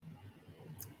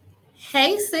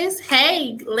Hey sis,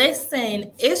 hey,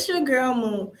 listen, it's your girl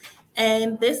Moon,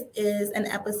 and this is an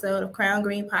episode of Crown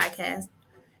Green Podcast.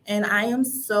 And I am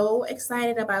so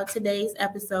excited about today's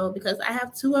episode because I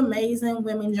have two amazing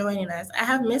women joining us. I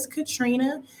have Miss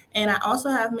Katrina and I also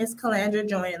have Miss Calandra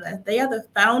joining us. They are the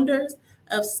founders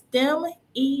of STEM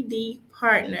ED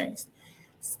Partners.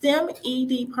 STEM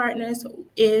ED Partners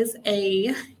is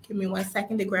give me 1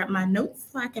 second to grab my notes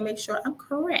so I can make sure I'm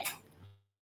correct.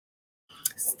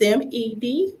 STEM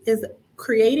ED is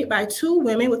created by two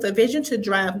women with a vision to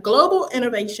drive global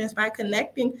innovations by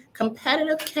connecting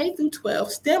competitive K through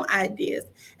 12 STEM ideas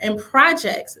and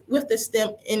projects with the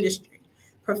STEM industry,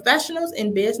 professionals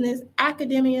in business,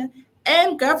 academia,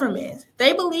 and government.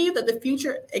 They believe that the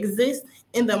future exists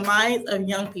in the minds of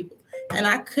young people, and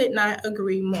I could not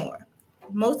agree more.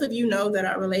 Most of you know that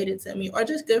are related to me or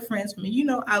just good friends with me. You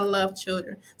know I love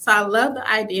children. So I love the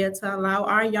idea to allow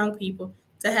our young people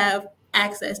to have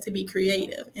access to be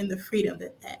creative and the freedom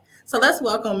that. So let's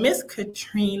welcome Miss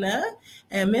Katrina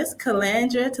and Miss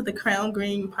Calandra to the Crown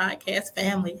Green Podcast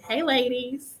family. Hey,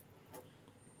 ladies.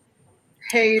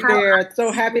 Hey How? there. So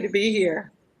happy to be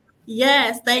here.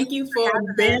 Yes, thank you for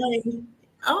being.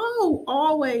 Oh,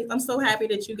 always. I'm so happy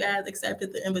that you guys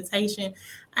accepted the invitation.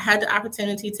 I had the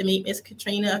opportunity to meet Miss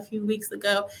Katrina a few weeks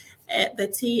ago at the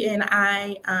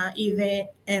TNI event,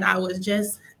 and I was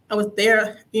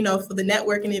there, for the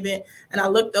networking event, and I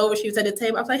looked over. She was at the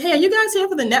table. I was like, "Hey, are you guys here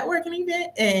for the networking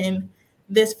event?" And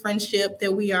this friendship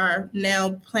that we are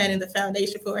now planning the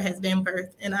foundation for has been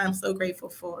birthed, and I'm so grateful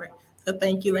for it. So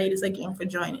thank you, ladies, again for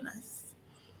joining us.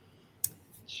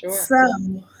 Sure.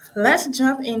 So let's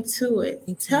jump into it.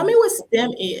 Tell me what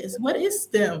STEM is. What is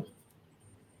STEM?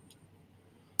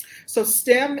 So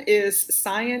STEM is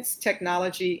science,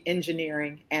 technology,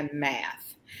 engineering, and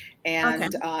math. Okay.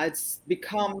 And it's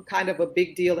become kind of a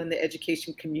big deal in the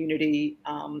education community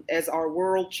as our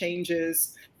world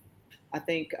changes. I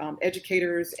think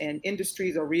educators and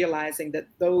industries are realizing that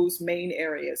those main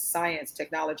areas, science,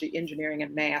 technology, engineering,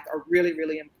 and math, are really,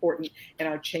 really important in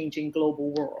our changing global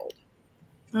world.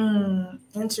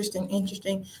 Interesting,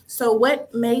 interesting. So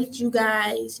what made you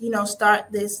guys,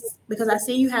 start this? Because I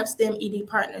see you have STEM ED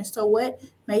partners. So what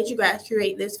made you guys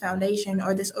create this foundation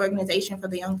or this organization for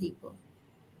the young people?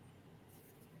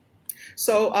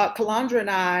 So Kalandra and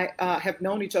I have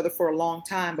known each other for a long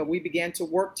time, but we began to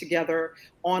work together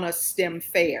on a STEM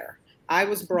fair. I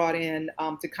was brought in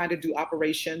to kind of do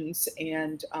operations,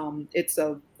 and it's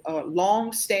a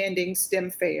long-standing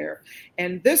STEM fair.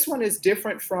 And this one is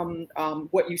different from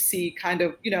what you see kind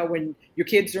of, when your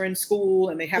kids are in school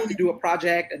and they have to do a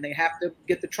project and they have to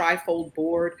get the trifold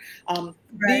board. Right.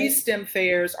 These STEM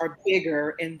fairs are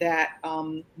bigger in that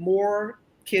more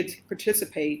kids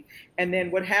participate, and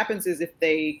then what happens is if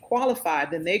they qualify,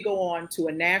 then they go on to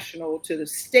a national, to the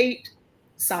state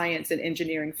science and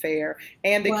engineering fair,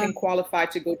 and they Wow. can qualify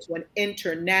to go to an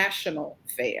international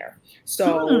fair.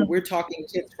 So Hmm. we're talking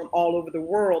kids from all over the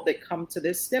world that come to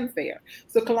this STEM fair.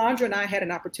 So Kalandra and I had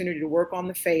an opportunity to work on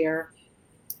the fair,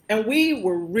 and we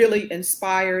were really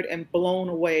inspired and blown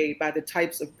away by the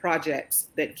types of projects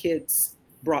that kids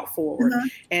brought forward. Uh-huh.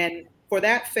 And for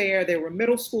that fair, there were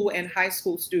middle school and high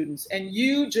school students, and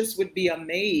you just would be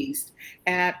amazed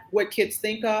at what kids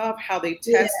think of, how they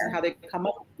test, and Yeah. how they come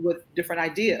up with different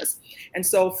ideas. And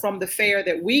so, from the fair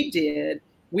that we did,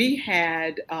 we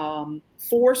had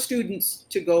 4 students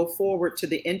to go forward to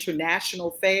the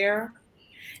international fair,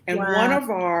 and one Wow. of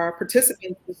our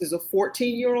participants, this is a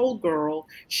 14-year-old girl,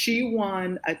 she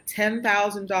won a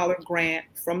 $10,000 grant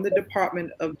from the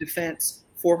Department of Defense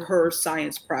for her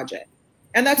science project.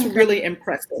 And that's really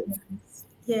impressive. Congratulations.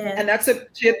 Yeah. And that's a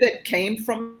kid that came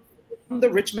from the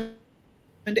Richmond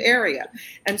area.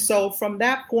 And so from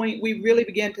that point, we really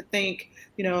began to think,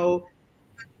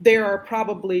 there are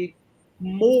probably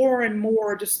more and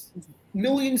more, just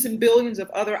millions and billions of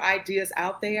other ideas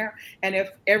out there. And if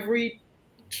every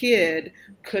kid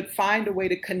could find a way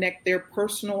to connect their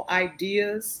personal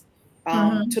ideas to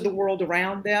Hmm. the world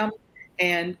around them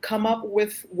and come up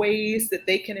with ways that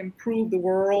they can improve the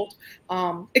world,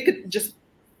 it could just,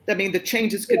 I mean, the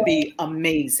changes could be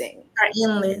amazing. Are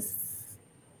endless.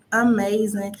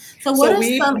 Amazing. So what So are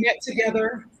we some met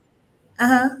together.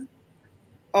 uh-huh.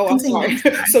 Oh, I'm Continue. sorry. I'm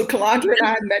sorry. So Kalandra and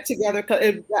I met together.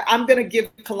 I'm going to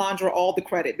give Kalandra all the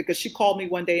credit because she called me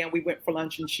one day and we went for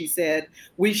lunch and she said,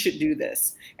 we should do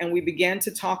this. And we began to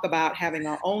talk about having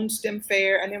our own STEM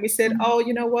fair. And then we said, oh,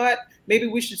 you know what? Maybe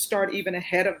we should start even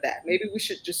ahead of that. Maybe we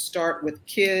should just start with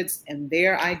kids and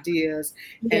their ideas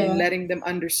and Yeah, letting them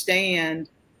understand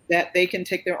that they can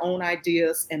take their own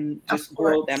ideas and of just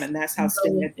grow them. course. And that's how And go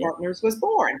STEM with Ed it. Partners was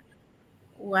born.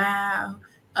 Wow.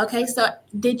 Okay, so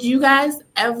did you guys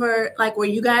ever, like, were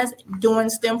you guys doing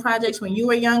STEM projects when you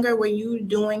were younger? Were you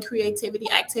doing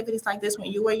creativity activities like this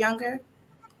when you were younger?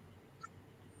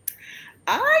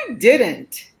 I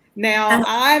didn't. Now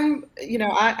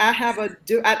I have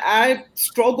I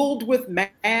struggled with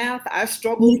math. I Me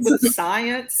struggled with too.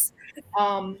 science.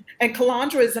 And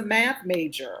Kalandra is a math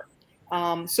major.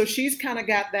 So she's kind of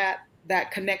got that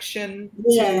connection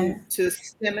Yeah, to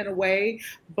STEM in a way.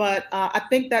 But I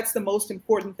think that's the most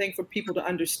important thing for people to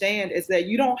understand is that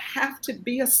you don't have to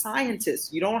be a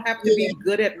scientist. You don't have to yeah, be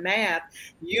good at math.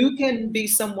 You can be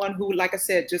someone who, like I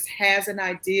said, just has an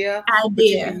idea, but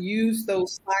you idea. can use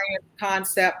those science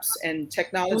concepts and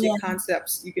technology Yeah,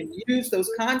 concepts. You can use those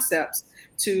concepts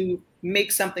to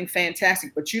make something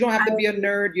fantastic. But you don't have I to be a agree.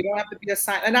 nerd. You don't have to be a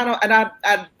science. And I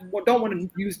don't want to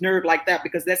use nerd like that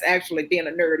because that's actually being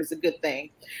a nerd is a good thing.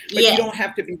 But you don't Yes,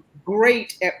 have to be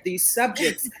great at these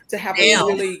subjects to have a Damn.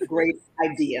 really great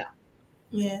idea.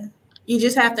 yeah. You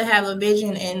just have to have a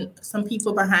vision and some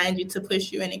people behind you to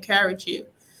push you and encourage you.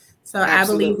 So I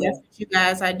believe Absolutely. that's what you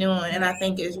guys are doing, and I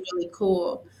think it's really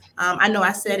cool. I know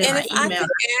I said in And my if I email. could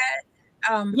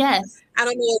add, Yes. I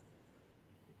don't know.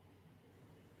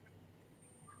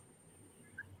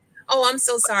 Oh, I'm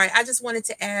so sorry. I just wanted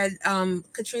to add,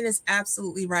 Katrina's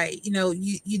absolutely right.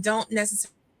 You don't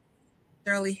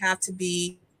necessarily have to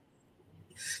be,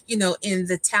 in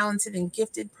the talented and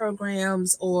gifted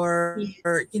programs or,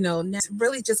 Yeah,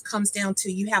 really just comes down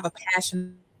to you have a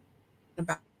passion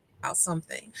about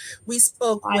something. We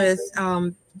spoke I with,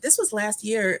 agree. this was last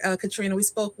year, Katrina, we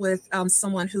spoke with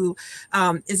someone who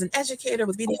is an educator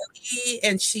with BDE,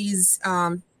 and she's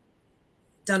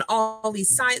done all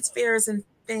these science fairs and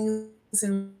things.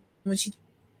 And when she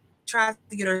tried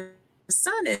to get her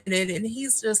son in it, and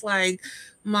he's just like,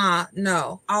 "Ma,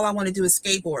 no, all I want to do is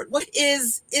skateboard." What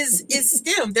is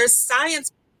STEM? There's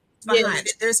science Yeah. behind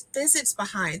it. There's physics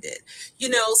behind it.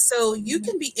 So you Mhm.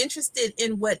 can be interested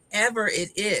in whatever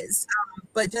it is.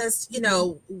 But just,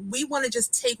 we want to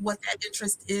just take what that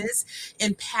interest is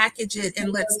and package it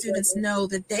and let students know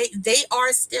that they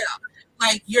are STEM.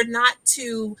 Like, you're not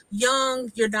too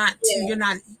young, Yeah,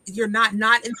 you're not in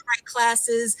the right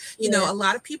classes. yeah, A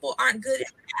lot of people aren't good at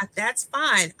math. That's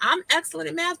fine. I'm excellent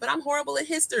at math, but I'm horrible at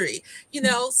history.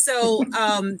 So we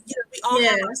all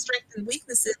have yeah. our strengths and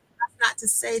weaknesses. That's not to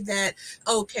say that,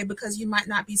 okay, because you might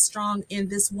not be strong in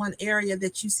this one area,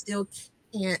 that you still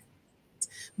can't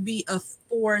be a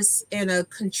force and a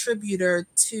contributor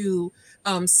to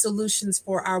solutions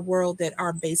for our world that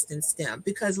are based in STEM,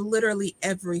 because literally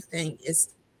everything is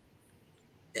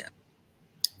STEM.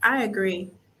 I agree.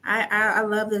 I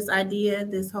love this idea,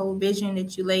 this whole vision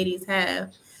that you ladies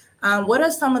have. What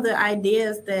are some of the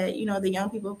ideas that the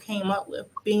young people came up with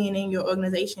being in your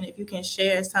organization? If you can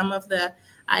share some of the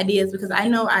ideas, because I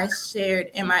know I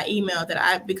shared in my email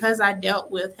that because I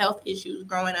dealt with health issues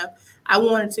growing up, I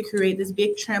wanted to create this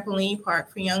big trampoline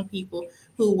park for young people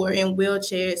who were in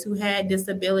wheelchairs, who had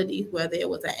disabilities, whether it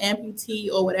was an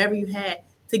amputee or whatever you had,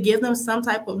 to give them some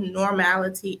type of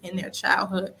normality in their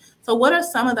childhood. So what are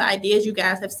some of the ideas you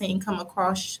guys have seen come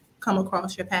across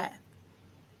your path?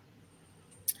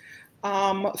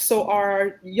 So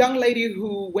our young lady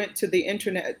who went to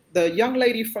the young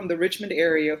lady from the Richmond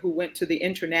area who went to the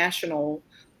international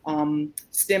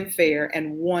STEM fair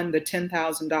and won the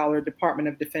 $10,000 Department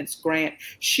of Defense grant,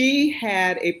 she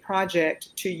had a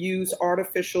project to use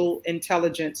artificial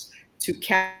intelligence to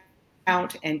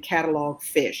count and catalog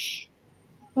fish.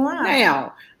 Wow.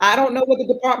 Now, I don't know what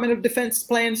the Department of Defense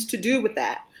plans to do with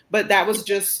that, but that was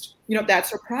just,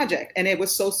 that's her project. And it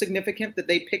was so significant that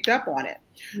they picked up on it.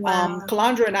 Wow.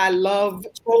 Kalandra and I love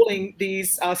trolling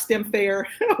these STEM fair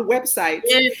websites.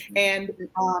 Yeah. And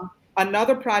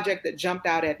another project that jumped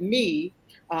out at me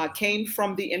came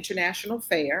from the International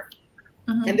Fair.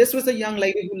 And Mhm. this was a young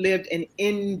lady who lived in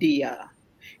India.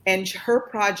 And her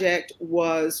project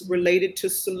was related to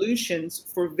solutions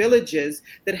for villages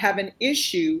that have an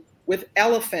issue with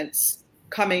elephants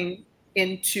coming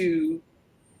into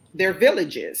their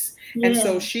villages. And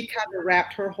so Yeah. she kind of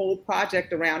wrapped her whole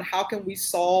project around how can we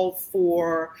solve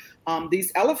for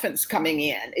these elephants coming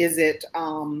in?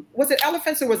 Was it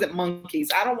elephants or was it monkeys?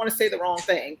 I don't want to say the wrong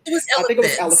thing. It was I think it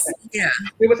was elephants. elephants. Yeah.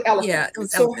 It was Yeah, elephants. it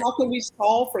was So elephants. how can we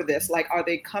solve for this? Like, are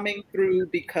they coming through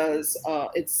because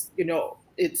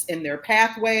it's in their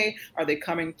pathway? Are they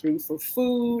coming through for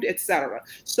food, etc.?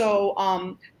 So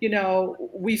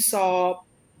we saw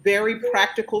very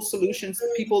practical solutions,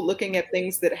 people looking at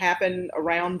things that happen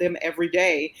around them every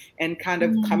day and kind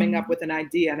of coming up Mhm. with an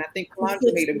idea. And I think The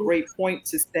Kalandra made a 60s. great point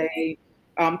to say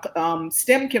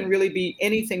STEM can really be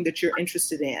anything that you're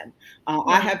interested in. I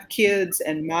Right. have kids,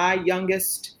 and my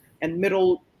youngest and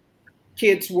middle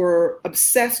kids were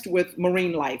obsessed with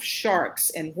marine life, sharks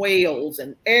and whales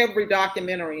and every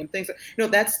documentary and things.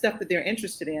 That's stuff that they're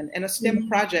interested in. And a STEM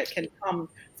project can come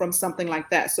from something like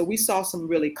that. So we saw some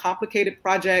really complicated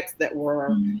projects that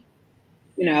were,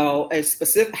 a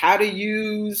specific, how to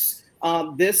use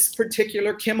this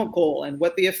particular chemical and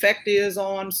what the effect is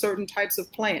on certain types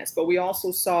of plants. But we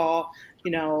also saw,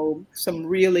 some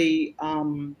really,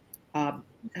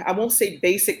 I won't say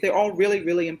basic, they're all really,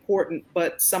 really important,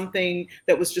 but something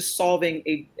that was just solving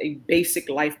a basic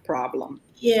life problem.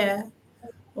 Yeah.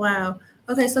 Wow.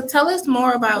 Okay, so tell us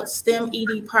more about STEM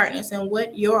ED Partners and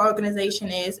what your organization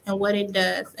is and what it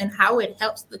does and how it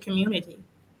helps the community.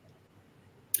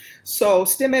 So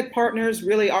STEM Ed Partners,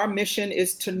 really our mission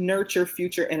is to nurture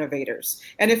future innovators.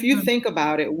 And if you think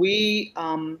about it, we,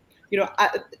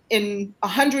 in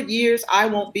 100 years, I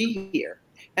won't be here.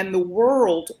 And the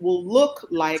world will look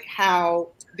like how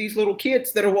these little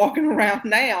kids that are walking around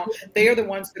now, they are the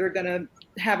ones that are going to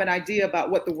have an idea about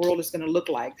what the world is going to look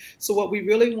like. So what we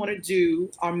really want to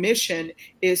do, our mission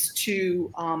is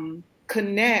to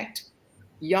connect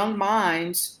young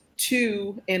minds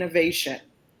to innovation.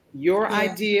 Your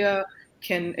idea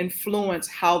can influence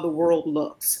how the world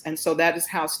looks. And so that is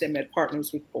how STEM Ed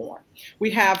Partners was born.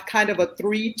 We have kind of a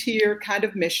 3-tier kind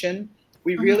of mission.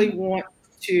 We really want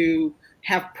to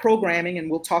have programming,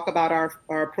 and we'll talk about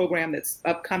our program that's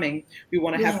upcoming. We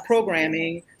want to have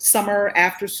programming, summer,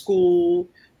 after school,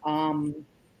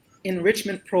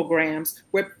 enrichment programs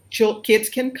where kids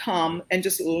can come and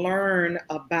just learn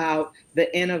about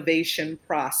the innovation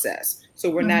process. So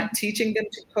we're not teaching them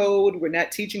to code. We're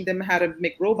not teaching them how to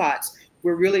make robots.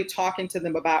 We're really talking to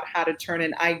them about how to turn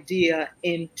an idea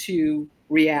into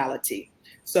reality.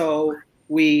 So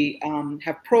we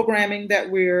have programming that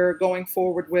we're going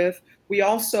forward with. We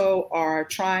also are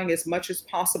trying as much as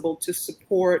possible to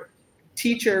support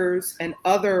teachers and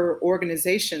other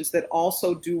organizations that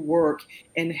also do work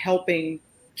in helping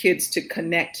kids to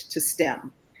connect to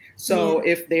STEM. So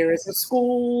if there is a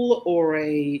school or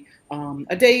a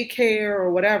daycare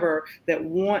or whatever that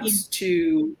wants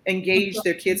to engage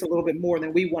their kids a little bit more,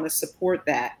 then we want to support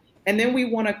that. And then we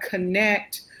want to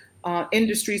connect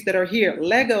industries that are here.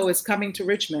 Lego is coming to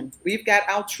Richmond. We've got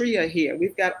Altria here.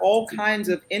 We've got all kinds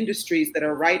of industries that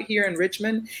are right here in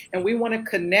Richmond, and we want to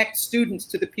connect students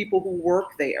to the people who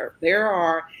work there. There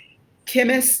are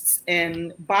chemists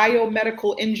and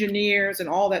biomedical engineers and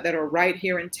all that are right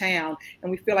here in town. And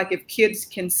we feel like if kids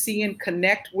can see and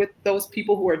connect with those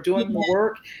people who are doing the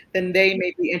work, then they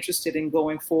may be interested in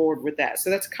going forward with that.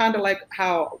 So that's kind of like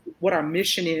what our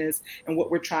mission is and what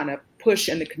we're trying to push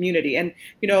in the community. And,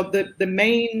 the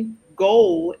main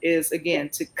goal is, again,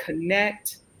 to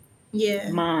connect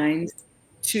minds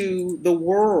to the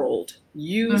world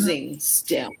using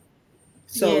STEM.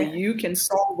 So you can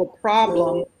solve a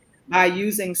problem by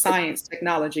using science,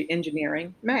 technology,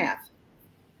 engineering, math.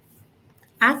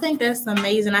 I think that's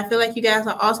amazing. I feel like you guys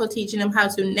are also teaching them how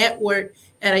to network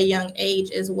at a young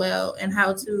age as well, and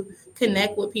how to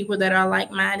connect with people that are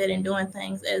like-minded and doing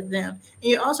things as them.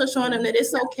 And you're also showing them that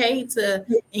it's okay to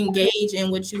engage in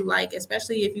what you like,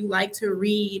 especially if you like to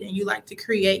read and you like to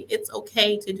create. It's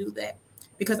okay to do that.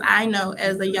 Because I know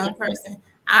as a young person,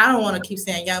 I don't want to keep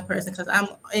saying young person because I'm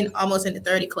almost in the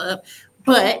 30 club,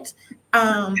 but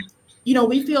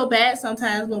we feel bad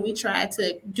sometimes when we try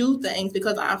to do things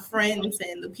because our friends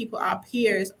and the people, our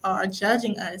peers, are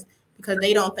judging us because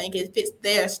they don't think it fits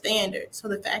their standards. So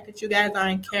the fact that you guys are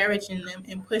encouraging them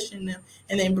and pushing them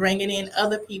and then bringing in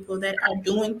other people that are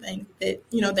doing things that,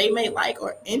 they may like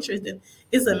or interested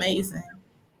is amazing.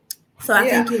 So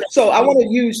I think so I want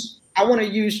to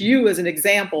use you as an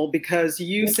example because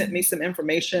you sent me some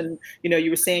information. You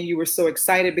were saying you were so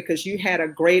excited because you had a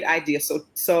great idea.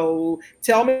 So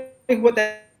tell me what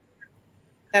that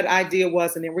idea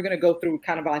was, and then we're going to go through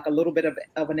kind of like a little bit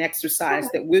of an exercise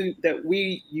that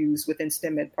we use within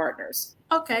STEM Ed Partners.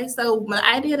 Okay, so my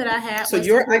idea that I had. So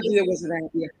your idea was an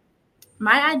idea.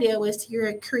 My idea was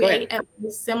to create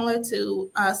a similar to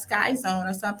Sky Zone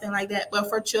or something like that, but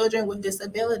for children with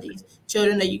disabilities,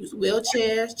 children that use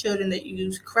wheelchairs, children that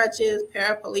use crutches,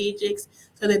 paraplegics,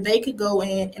 so that they could go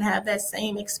in and have that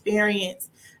same experience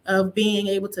of being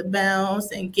able to bounce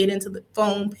and get into the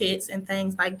foam pits and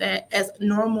things like that as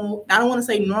normal. I don't want to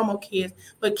say normal kids,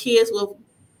 but kids with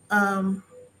that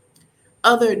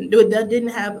didn't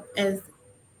have as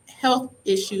health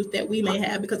issues that we may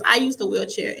have, because I used a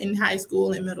wheelchair in high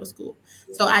school and middle school.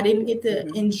 So I didn't get to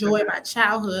enjoy my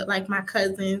childhood like my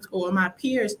cousins or my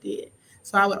peers did.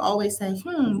 So I would always say,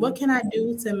 what can I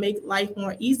do to make life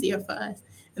more easier for us?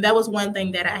 And that was one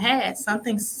thing that I had,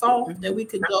 something soft that we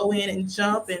could go in and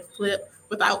jump and flip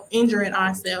without injuring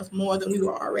ourselves more than we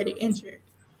were already injured.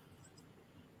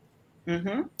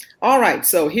 Mm-hmm. All right,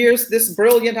 so here's this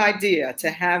brilliant idea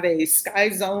to have a Sky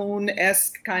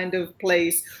Zone-esque kind of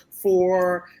place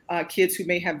for kids who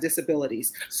may have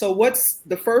disabilities. So what's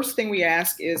the first thing we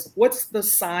ask is, what's the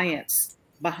science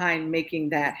behind making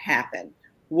that happen?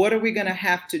 What are we going to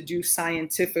have to do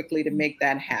scientifically to make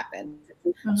that happen?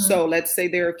 Mm-hmm. So let's say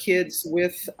there are kids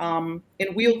with in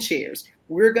wheelchairs.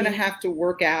 We're going to have to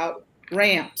work out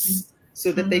ramps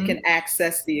so that they can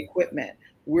access the equipment.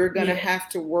 We're going to have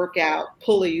to work out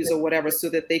pulleys or whatever so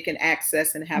that they can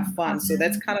access and have fun. So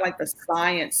that's kind of like the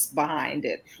science behind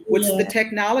it. What's the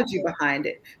technology behind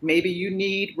it? Maybe you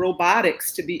need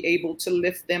robotics to be able to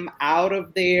lift them out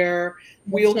of their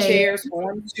wheelchairs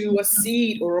onto a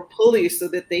seat or a pulley so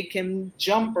that they can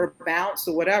jump or bounce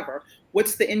or whatever.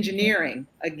 What's the engineering?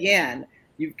 Again,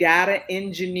 you've got to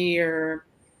engineer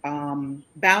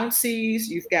bouncies,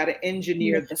 you've got to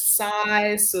engineer the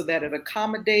size so that it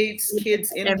accommodates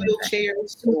kids in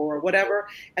wheelchairs or whatever.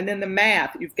 And then the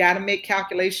math, you've got to make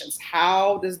calculations.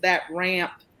 How does that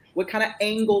ramp, what kind of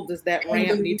angle does that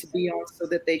ramp need to be on so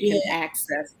that they can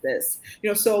access this?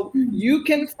 So you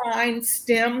can find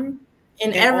STEM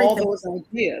in all those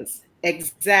ideas.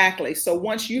 Exactly. So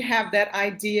once you have that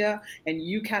idea and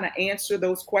you kind of answer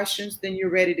those questions, then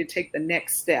you're ready to take the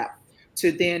next step,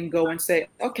 to then go and say,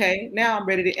 okay, now I'm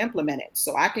ready to implement it.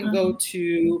 So I can go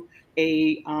to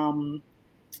a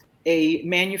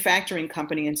manufacturing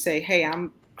company and say, hey, I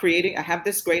have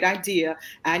this great idea.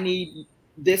 I need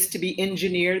this to be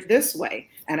engineered this way.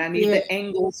 And I need the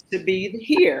angles to be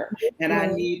here. And I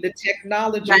need the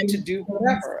technology to do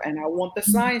whatever. And I want the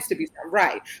science to be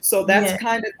right. So that's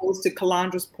kind of goes to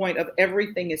Calandra's point of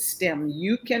everything is STEM.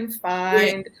 You can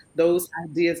find those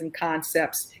ideas and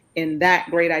concepts in that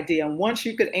great idea. And once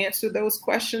you could answer those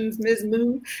questions, Ms.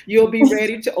 Moon, you'll be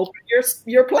ready to open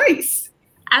your place.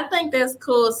 I think that's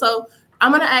cool. So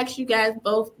I'm going to ask you guys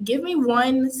both, give me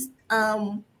one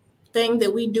thing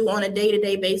that we do on a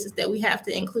day-to-day basis that we have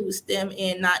to include STEM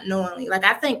in, not knowingly. Like,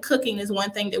 I think cooking is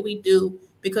one thing that we do,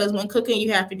 because when cooking,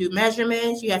 you have to do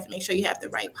measurements. You have to make sure you have the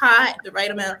right pot, the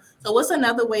right amount. So what's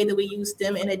another way that we use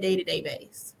STEM in a day-to-day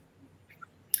base?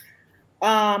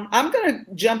 I'm going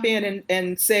to jump in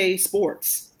and say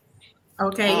sports.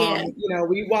 Okay,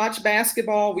 we watch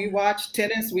basketball, we watch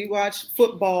tennis, we watch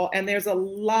football, and there's a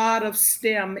lot of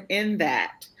STEM in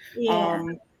that.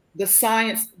 The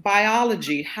science,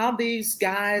 biology, how these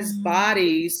guys'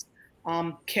 bodies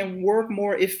can work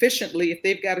more efficiently if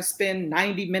they've got to spend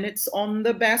 90 minutes on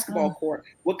the basketball court.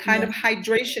 What kind of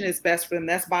hydration is best for them?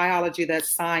 That's biology,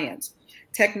 that's science.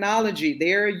 Technology,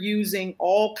 they're using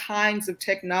all kinds of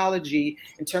technology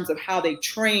in terms of how they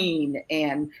train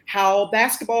and how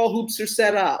basketball hoops are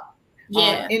set up.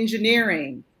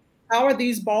 Engineering, how are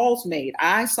these balls made?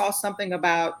 I saw something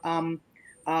about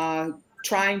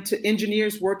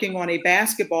engineers working on a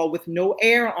basketball with no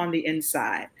air on the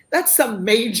inside. That's some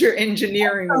major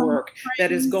engineering work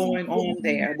that is going on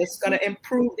there that's going to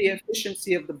improve the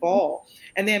efficiency of the ball.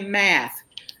 And then math.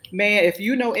 Man, if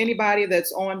you know anybody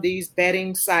that's on these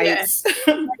betting sites,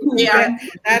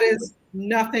 that is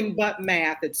nothing but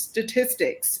math. It's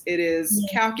statistics. It is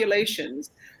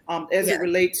calculations as it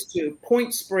relates to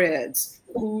point spreads,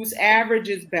 whose average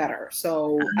is better.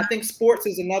 So I think sports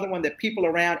is another one that people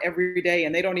are around every day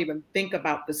and they don't even think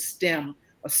about the STEM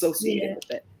associated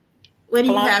with it. What do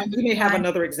you have? You may have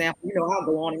another example. I'll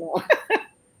go on and on.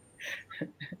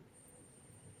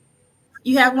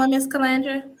 You have one, Ms.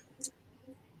 Calandra?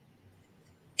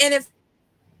 And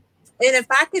if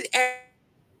I could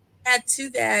add to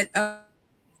that,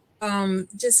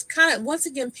 just kind of once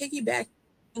again piggybacking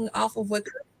off of what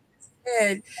Chris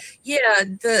said,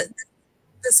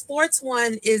 the sports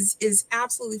one is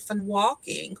absolutely fun.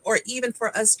 Walking, or even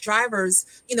for us drivers,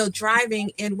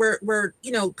 driving, and we're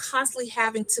constantly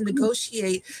having to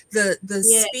negotiate the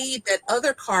speed that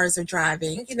other cars are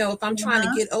driving. If I'm trying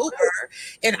to get over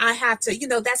and I have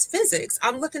to, that's physics.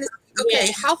 I'm looking at,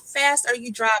 okay, how fast are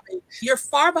you driving? You're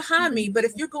far behind me, but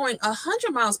if you're going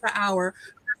 100 miles per hour,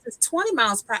 20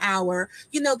 miles per hour,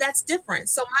 that's different.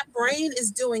 So my brain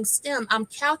is doing STEM. I'm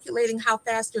calculating how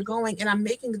fast you're going, and I'm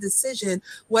making a decision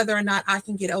whether or not I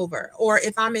can get over. Or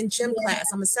if I'm in gym class,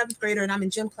 I'm a 7th grader and I'm in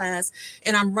gym class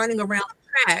and I'm running around the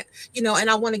track, and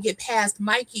I want to get past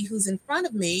Mikey who's in front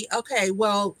of me. Okay,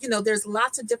 well, there's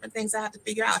lots of different things I have to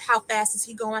figure out. How fast is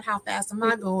he going? How fast am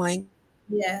I going?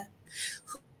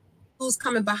 Who's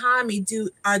coming behind me?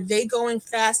 Are they going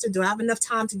faster? Do I have enough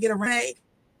time to get around?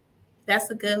 That's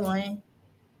a good one.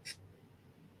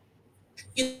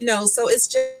 So it's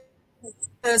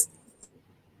just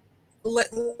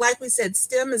like we said,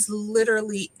 STEM is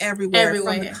literally everywhere. From the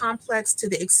Everywhere. complex to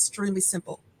the extremely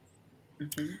simple.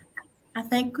 Mhm. I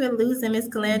think we're losing Miss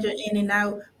Calandra in and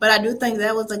out, but I do think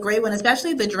that was a great one,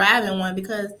 especially the driving one,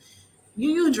 because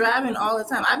you driving all the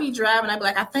time. I be driving, I be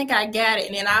like, I think I got it,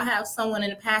 and then I'll have someone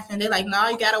in the passenger, they're like, no,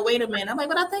 you gotta wait a minute. I'm like,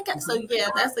 but I think so. Yeah,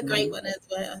 that's a great one as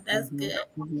well. That's good.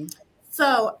 Mhm.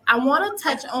 So I want to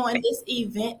touch on this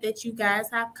event that you guys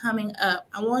have coming up.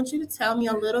 I want you to tell me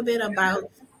a little bit about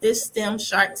this STEM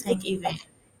Shark Tank event.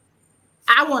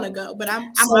 I want to go, but I'm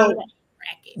out of So that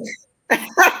bracket.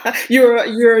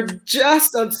 you're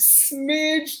just a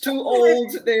smidge too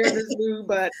old there, Ms. Lou,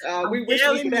 but we I'm wish we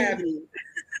barely could have moving. you.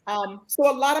 So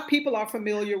a lot of people are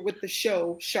familiar with the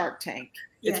show Shark Tank.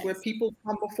 It's where Yes. people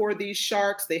come before these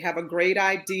sharks. They have a great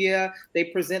idea. They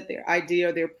present their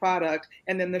idea, their product,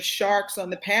 and then the sharks on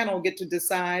the panel get to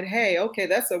decide, hey, okay,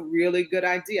 that's a really good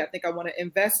idea. I think I want to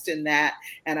invest in that.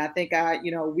 And I think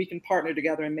we can partner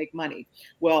together and make money.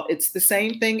 Well, it's the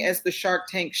same thing as the Shark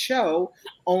Tank show,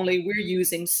 only we're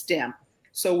using STEM.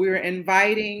 So we're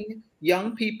inviting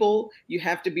young people. You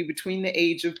have to be between the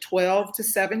age of 12 to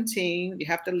 17. You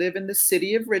have to live in the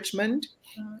city of Richmond.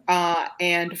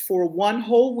 And for one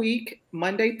whole week,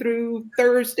 Monday through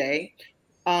Thursday,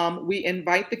 we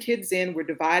invite the kids in. We're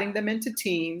dividing them into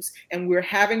teams, and we're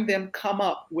having them come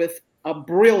up with a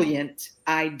brilliant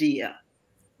idea.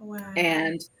 Wow.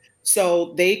 And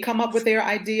so they come up with their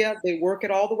idea, they work it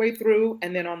all the way through.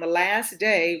 And then on the last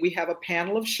day, we have a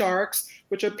panel of sharks,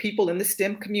 which are people in the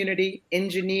STEM community,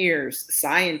 engineers,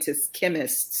 scientists,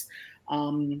 chemists,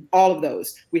 all of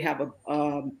those. We have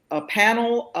a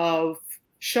panel of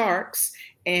sharks,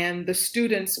 and the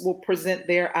students will present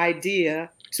their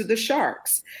idea to the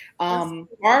sharks.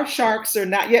 Our sharks are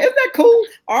not, yeah, isn't that cool?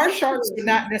 Our sharks are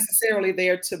not necessarily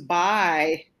there to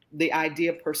buy the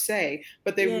idea per se,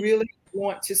 but they really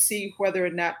want to see whether or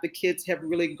not the kids have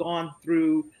really gone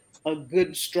through a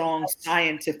good, strong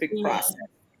scientific process.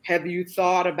 Have you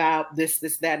thought about this,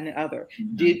 that, and the other?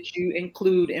 Mm-hmm. Did you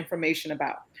include information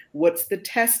about what's the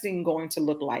testing going to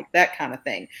look like? That kind of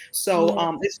thing.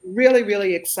 So it's really,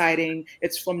 really exciting.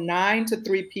 It's from 9 to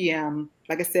 3 p.m.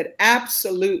 Like I said,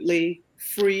 absolutely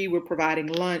free. We're providing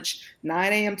lunch,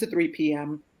 9 a.m. to 3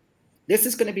 p.m. This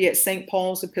is going to be at St.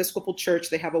 Paul's Episcopal Church.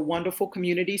 They have a wonderful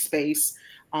community space,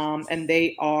 and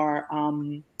they are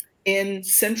in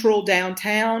central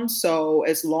downtown. So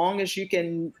as long as you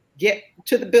can get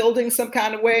to the building some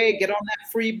kind of way, get on that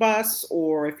free bus,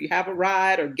 or if you have a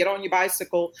ride, or get on your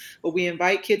bicycle. But we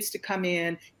invite kids to come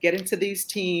in, get into these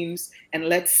teams, and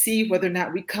let's see whether or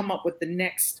not we come up with the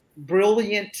next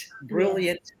brilliant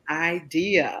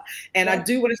idea. And I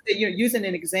do want to say, using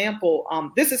an example,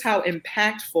 this is how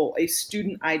impactful a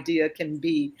student idea can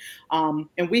be.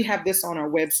 And we have this on our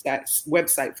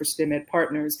website for STEM Ed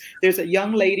Partners. There's a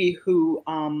young lady who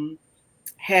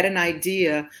had an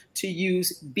idea to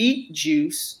use beet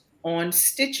juice on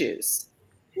stitches.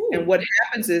 Ooh. And what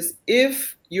happens is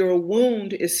if your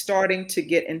wound is starting to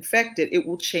get infected, it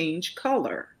will change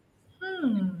color.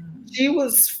 She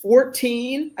was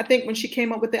 14, I think, when she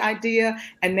came up with the idea,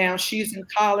 and now she's in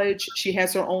college. She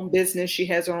has her own business. She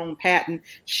has her own patent.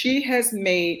 She has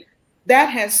made, that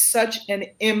has such an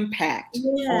impact on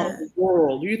the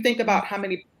world. You think about how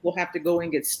many people have to go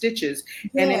and get stitches,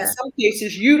 and in some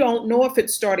cases, you don't know if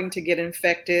it's starting to get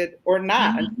infected or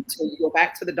not until you go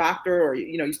back to the doctor, or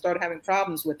you start having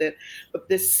problems with it. But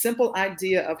this simple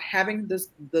idea of having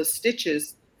the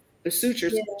stitches, the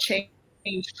sutures change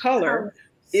color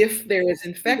if there is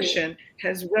infection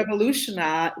has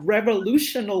revolutionized, I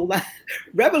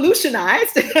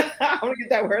want to get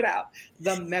that word out,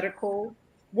 the medical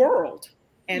world.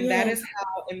 And that is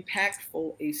how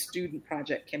impactful a student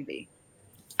project can be.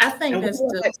 I think that's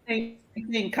that same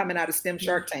thing coming out of STEM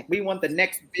Shark Tank. We want the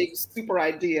next big super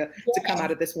idea to come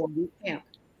out of this one boot camp.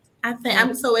 I think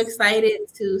I'm so excited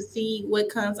to see what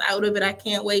comes out of it. I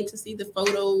can't wait to see the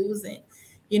photos and,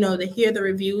 to hear the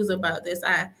reviews about this.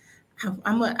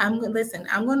 I'm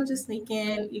gonna just sneak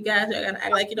in. You guys are gonna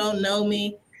act like you don't know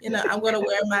me. I'm gonna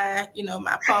wear my,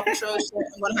 my Paw Patrol shirt.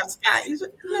 I'm gonna have Sky.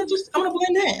 I'm gonna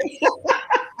blend in.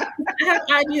 I have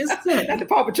ideas too. The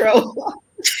Paw Patrol.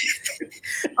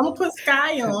 I'm gonna put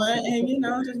Sky on, and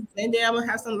just blend in. I'm gonna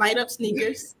have some light up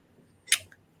sneakers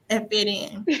and fit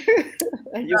in.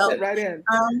 And you fit right in.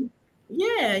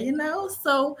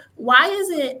 So why is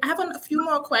it, I have a few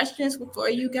more questions for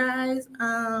you guys.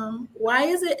 Why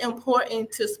is it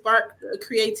important to spark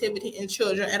creativity in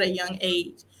children at a young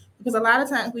age? Because a lot of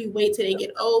times we wait till they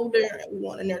get older and we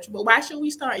want to nurture, but why should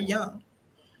we start young?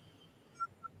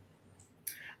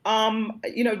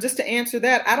 Just to answer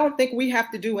that, I don't think we have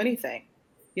to do anything.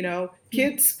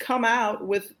 Kids come out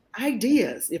with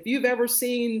ideas. If you've ever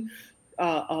seen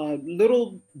a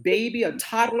little baby, a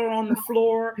toddler on the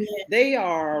floor, Yeah. they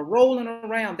are rolling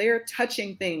around, they're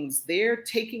touching things, they're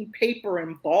taking paper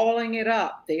and balling it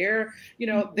up. They're,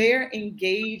 they're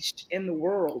engaged in the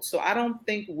world. So I don't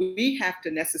think we have to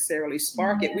necessarily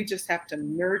spark it. We just have to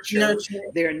nurture Nurture.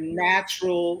 their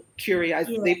natural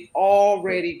curiosity. Yeah. They've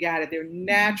already got it. They're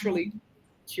naturally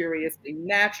curious. They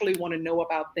naturally want to know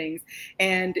about things.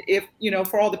 And if,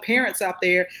 for all the parents out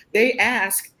there, they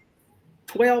ask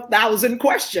 12,000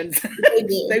 questions.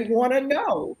 They want to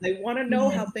know. They want to know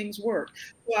how things work.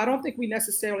 So I don't think we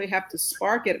necessarily have to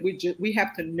spark it. We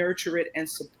have to nurture it and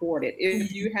support it.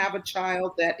 If you have a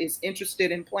child that is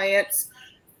interested in plants,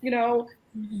 you don't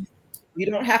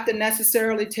have to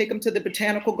necessarily take them to the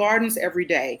botanical gardens every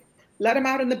day. Let them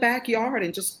out in the backyard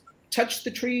and just touch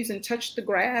the trees and touch the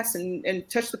grass and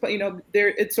touch the,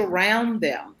 it's around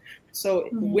them. So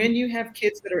when you have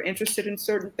kids that are interested in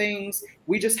certain things,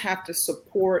 we just have to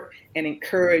support and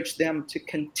encourage them to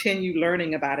continue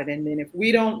learning about it. And then if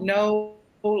we don't know,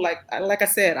 like I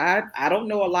said, I don't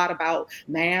know a lot about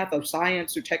math or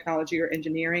science or technology or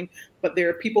engineering, but there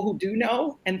are people who do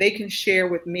know, and they can share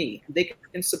with me. They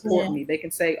can support me. They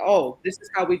can say, oh, this is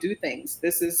how we do things.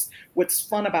 This is what's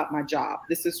fun about my job.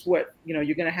 This is what, you're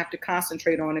going to have to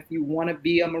concentrate on if you want to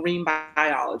be a marine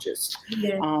biologist.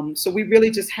 So we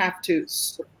really just have to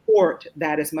support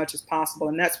that as much as possible.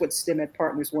 And that's what STEM Ed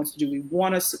Partners wants to do. We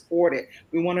want to support it.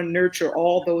 We want to nurture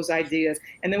all those ideas.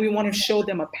 And then we want to show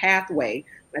them a pathway.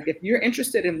 Like, if you're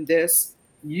interested in this,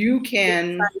 you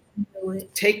can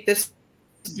take this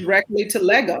directly to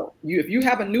Lego. If you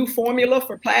have a new formula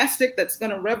for plastic that's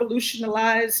going to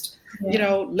revolutionize,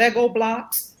 Lego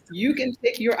blocks, you can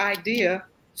take your idea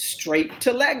straight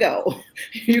to Lego.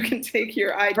 You can take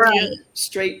your idea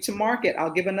straight to market.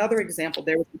 I'll give another example.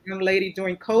 There was a young lady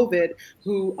during COVID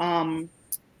who,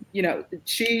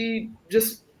 she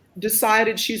just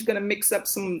decided she's going to mix up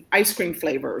some ice cream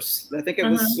flavors. I think it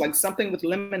was like something with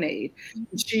lemonade.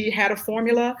 She had a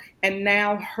formula, and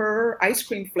now her ice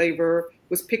cream flavor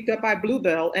was picked up by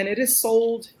Bluebell, and it is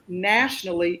sold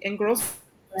nationally in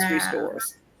grocery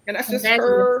stores. And that's just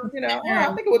her,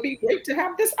 I think it would be great to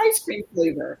have this ice cream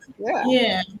flavor.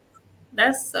 Yeah,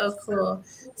 that's so cool.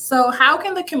 So how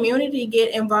can the community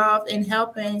get involved in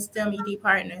helping STEM ED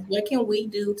Partners? What can we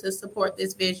do to support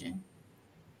this vision?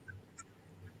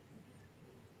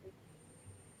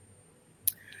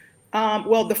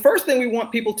 Well, the first thing we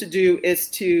want people to do is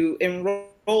to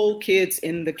enroll kids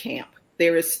in the camp.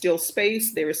 There is still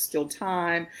space, there is still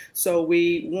time. So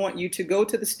we want you to go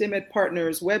to the STEM Ed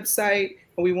Partners website,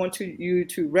 and we want you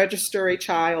to register a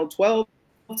child 12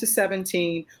 to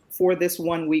 17 for this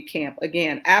 1 week camp.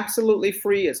 Again, absolutely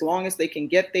free as long as they can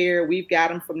get there. We've got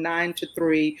them from 9 to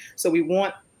 3. So we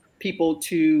want people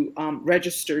to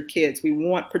register kids. We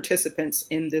want participants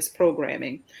in this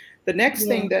programming. The next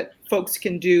thing that folks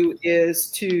can do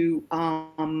is to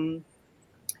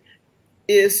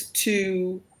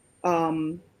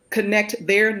connect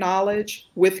their knowledge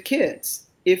with kids.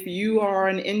 If you are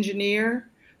an engineer,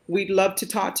 we'd love to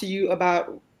talk to you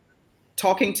about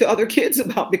talking to other kids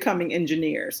about becoming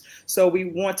engineers. So we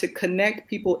want to connect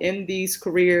people in these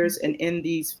careers and in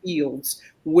these fields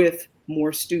with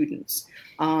more students.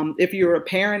 If you're a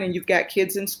parent and you've got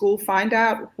kids in school, find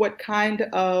out what kind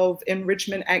of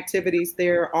enrichment activities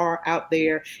there are out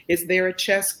there. Is there a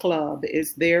chess club?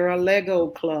 Is there a Lego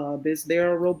club? Is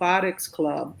there a robotics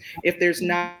club? If there's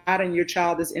not and your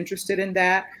child is interested in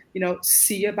that,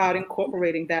 see about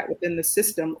incorporating that within the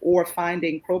system or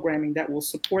finding programming that will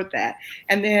support that.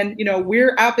 And then,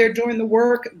 we're out there doing the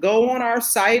work. Go on our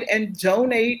site and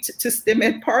donate to STEM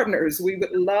Ed Partners. We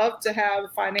would love to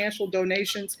have financial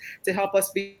donations to help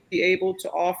us be able to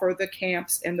offer the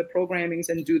camps and the programmings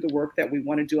and do the work that we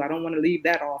want to do. I don't want to leave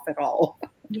that off at all.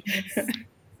 Yes. So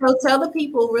tell the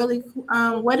people really,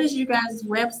 what is you guys'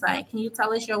 website? Can you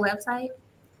tell us your website?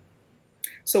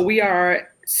 So we are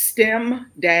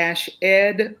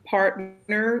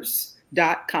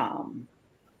STEM-edpartners.com.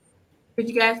 Did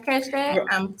you guys catch that?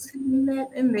 I'm putting that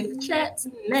in the chat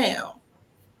now.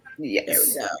 Yes. There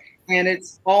we go. And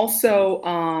it's also,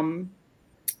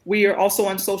 we are also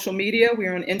on social media.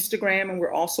 We're on Instagram and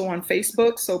we're also on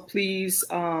Facebook. So please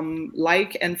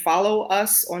like and follow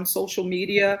us on social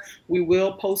media. We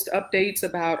will post updates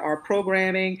about our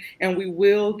programming, and we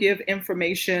will give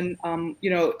information.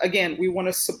 Again, we want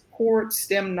to support support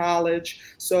STEM knowledge.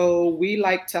 So we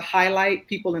like to highlight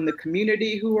people in the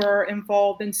community who are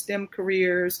involved in STEM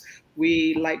careers.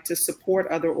 We like to support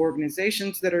other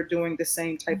organizations that are doing the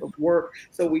same type of work.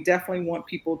 So we definitely want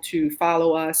people to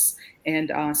follow us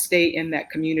and stay in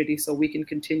that community so we can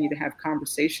continue to have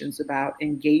conversations about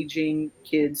engaging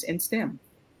kids in STEM.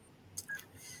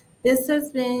 This has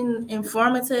been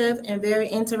informative and very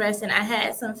interesting. I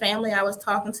had some family I was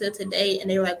talking to today, and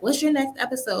they were like, "What's your next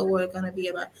episode? What it's going to be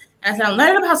about?" And I said, "I'm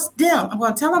learning about STEM. I'm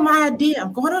going to tell them my idea.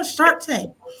 I'm going on Shark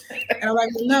Tank." And I'm like,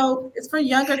 "No, it's for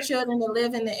younger children that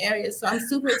live in the area." So I'm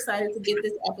super excited to get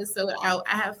this episode out.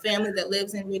 I have family that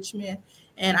lives in Richmond,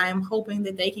 and I'm hoping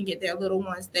that they can get their little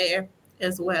ones there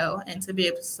as well, and to be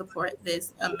able to support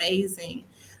this amazing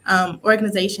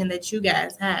organization that you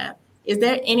guys have. Is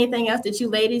there anything else that you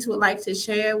ladies would like to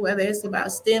share, whether it's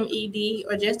about STEM ED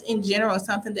or just in general,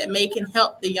 something that may can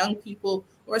help the young people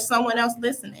or someone else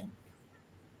listening?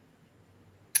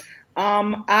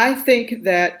 I think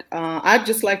that I'd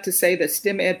just like to say that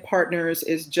STEM Ed Partners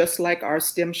is just like our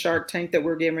STEM Shark Tank that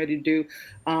we're getting ready to do.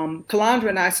 Kalandra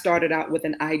and I started out with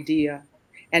an idea,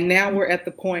 and now we're at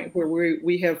the point where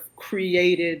we have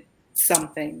created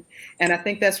something. And I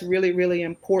think that's really, really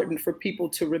important for people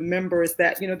to remember, is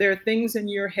that, there are things in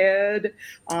your head,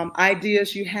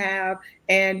 ideas you have,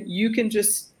 and you can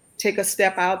just take a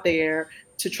step out there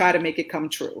to try to make it come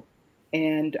true.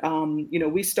 And,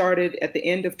 we started at the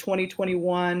end of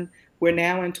 2021. We're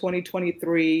now in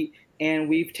 2023, and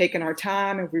we've taken our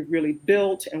time and we've really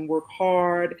built and worked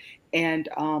hard and,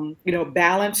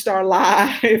 balanced our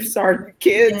lives, our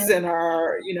kids, and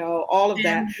our, all of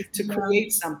that to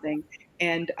create something.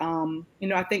 And,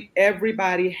 I think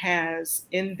everybody has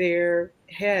in their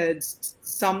heads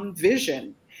some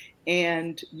vision,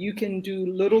 and you can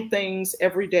do little things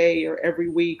every day or every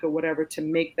week or whatever to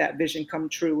make that vision come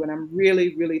true. And I'm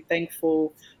really, really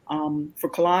thankful for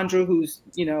Kalandra, who's,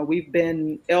 we've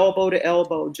been elbow to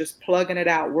elbow, just plugging it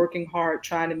out, working hard,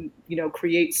 trying to,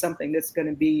 create something that's going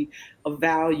to be of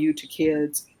value to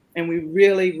kids. And we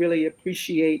really, really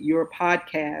appreciate your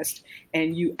podcast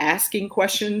and you asking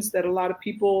questions that a lot of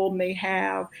people may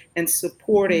have and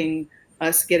supporting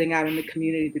us getting out in the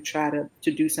community to try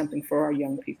to do something for our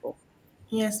young people.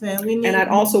 Yes, ma'am. And I'd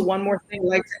also, one more thing,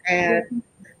 like to add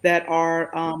that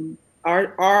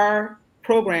our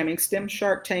programming, STEM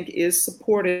Shark Tank, is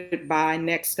supported by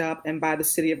Next Up and by the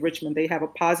City of Richmond. They have a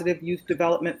positive youth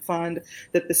development fund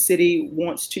that the city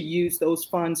wants to use those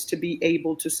funds to be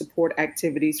able to support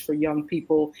activities for young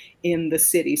people in the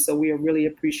city. So we are really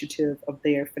appreciative of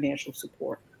their financial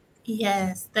support.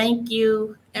 Yes, thank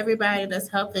you, everybody that's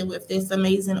helping with this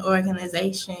amazing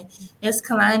organization. Ms.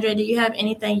 Kalandra, do you have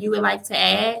anything you would like to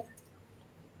add?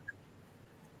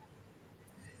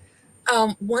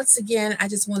 Once again, I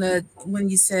just want to, when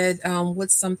you said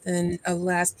what's something,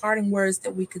 last parting words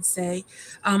that we could say,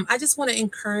 I just want to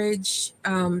encourage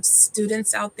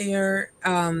students out there,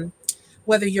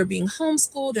 whether you're being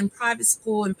homeschooled in private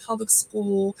school, in public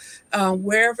school,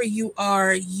 wherever you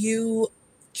are, you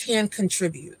can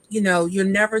contribute. You're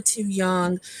never too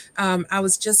young. I'm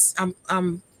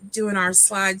doing our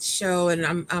slideshow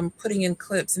and I'm putting in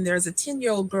clips, and there's a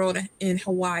 10-year-old girl in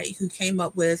Hawaii who came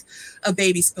up with a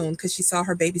baby spoon because she saw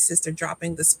her baby sister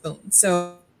dropping the spoon.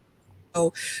 So,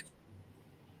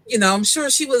 I'm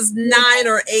sure she was 9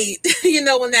 or 8,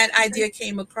 when that idea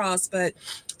came across, but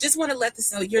just want to let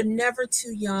this know, you're never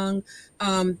too young.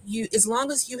 As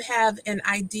long as you have an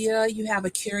idea, you have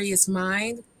a curious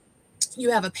mind, you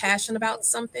have a passion about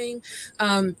something,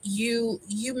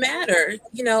 you matter,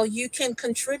 you can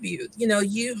contribute,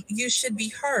 you should be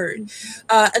heard.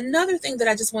 Another thing that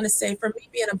I just want to say, for me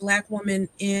being a Black woman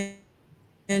in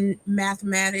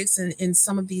mathematics and in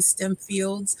some of these STEM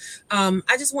fields,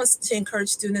 I just want to encourage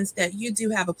students that you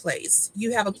do have a place.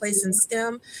 You have a place in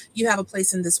STEM. You have a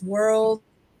place in this world.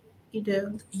 You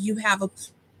do. You have a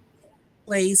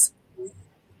place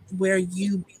where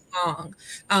you belong.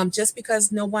 Just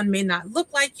because no one may not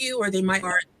look like you, or they might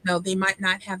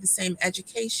not have the same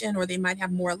education, or they might have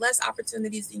more or less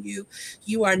opportunities than you,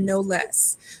 you are no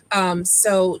less.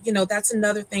 So that's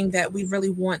another thing that we really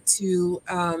want to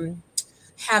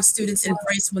have students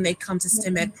embrace when they come to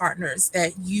STEM Ed Partners,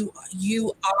 that you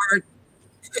do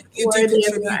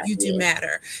contribute, you do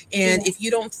matter. And if you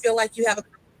don't feel like you have a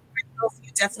place,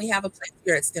 you definitely have a place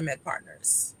here at STEM Ed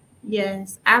Partners.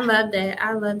 Yes, I love that.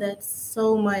 I love that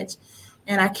so much.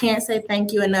 And I can't say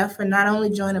thank you enough for not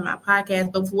only joining my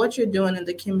podcast, but for what you're doing in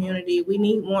the community. We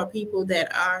need more people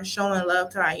that are showing love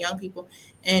to our young people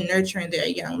and nurturing their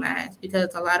young minds,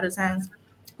 because a lot of times,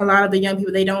 a lot of the young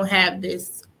people, they don't have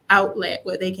this outlet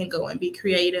where they can go and be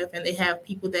creative, and they have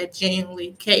people that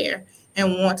genuinely care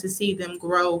and want to see them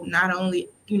grow, not only,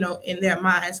 in their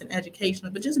minds and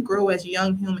educational, but just grow as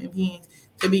young human beings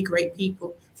to be great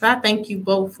people. So I thank you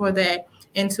both for that,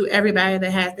 and to everybody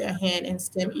that has their hand in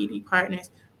STEM ED Partners.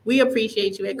 We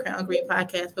appreciate you at Crown Green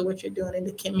Podcast for what you're doing in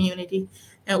the community,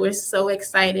 and we're so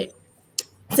excited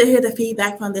to hear the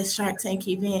feedback from this Shark Tank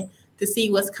event, to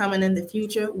see what's coming in the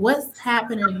future, what's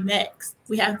happening next.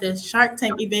 We have this Shark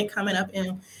Tank event coming up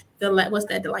in the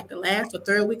last or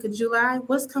third week of July.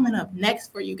 What's coming up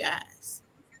next for you guys?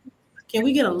 Can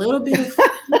we get a little bit of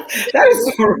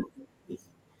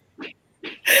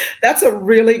That's a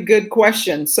really good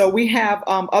question. So we have,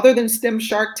 other than STEM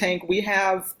Shark Tank, we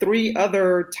have 3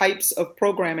 other types of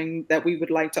programming that we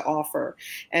would like to offer.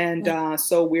 And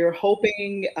so we're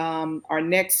hoping our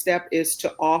next step is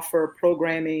to offer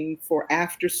programming for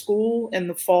after school in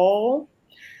the fall.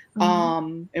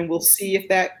 And we'll see if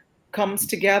that comes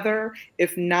together.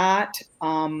 If not,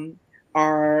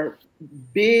 our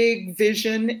big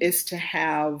vision is to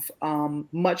have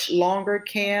much longer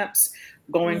camps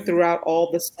going throughout all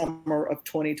the summer of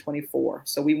 2024.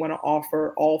 So we want to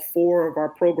offer all 4 of our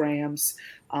programs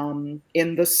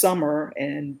in the summer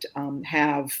and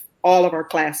have all of our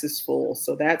classes full.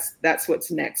 So that's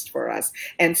what's next for us.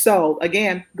 And so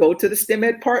again, go to the STEM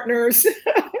Ed Partners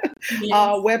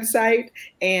website,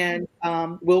 and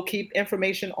we'll keep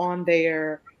information on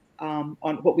there on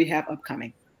what we have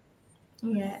upcoming.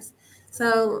 Yes.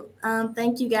 So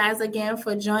thank you guys again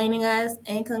for joining us.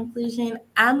 In conclusion,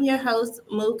 I'm your host,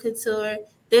 Moo Couture.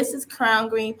 This is Crown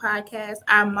Green Podcast.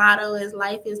 Our motto is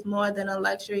life is more than a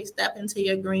luxury. Step into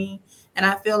your green. And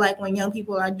I feel like when young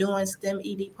people are doing STEM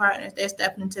ED Partners, they're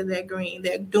stepping into their green.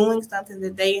 They're doing something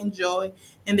that they enjoy,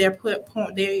 and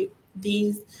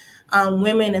these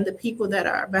women and the people that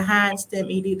are behind STEM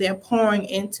ED, they're pouring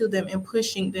into them and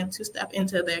pushing them to step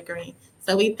into their green.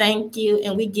 So we thank you,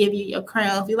 and we give you your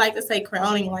crowns. We like to say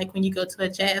crowning like when you go to a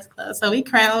jazz club. So we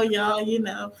crown y'all,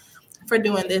 for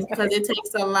doing this, because it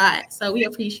takes a lot. So we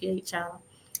appreciate y'all.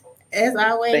 As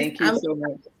always, thank you so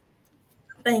much.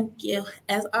 Thank you.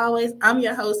 As always, I'm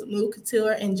your host, Moo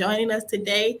Couture, and joining us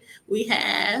today, we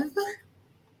have...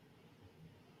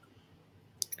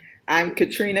 I'm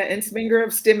Katrina Ensminger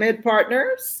of STEM Ed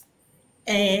Partners.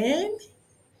 And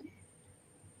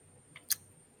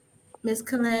Miss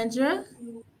Calandra.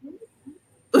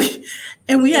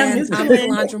 And we have Miss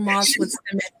Calandra Moss with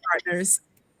STEM Ed Partners.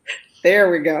 There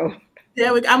we go.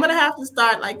 I'm going to have to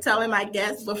start telling my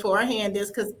guests beforehand this,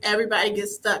 because everybody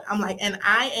gets stuck. I'm like, and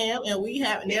I am, and we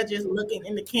have, and they're just looking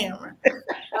in the camera.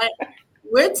 But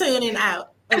we're tuning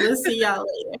out, and we'll see y'all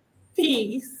later.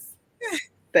 Peace.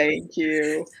 Thank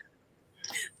you.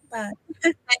 Bye.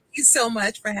 Thank you so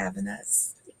much for having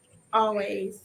us. Always.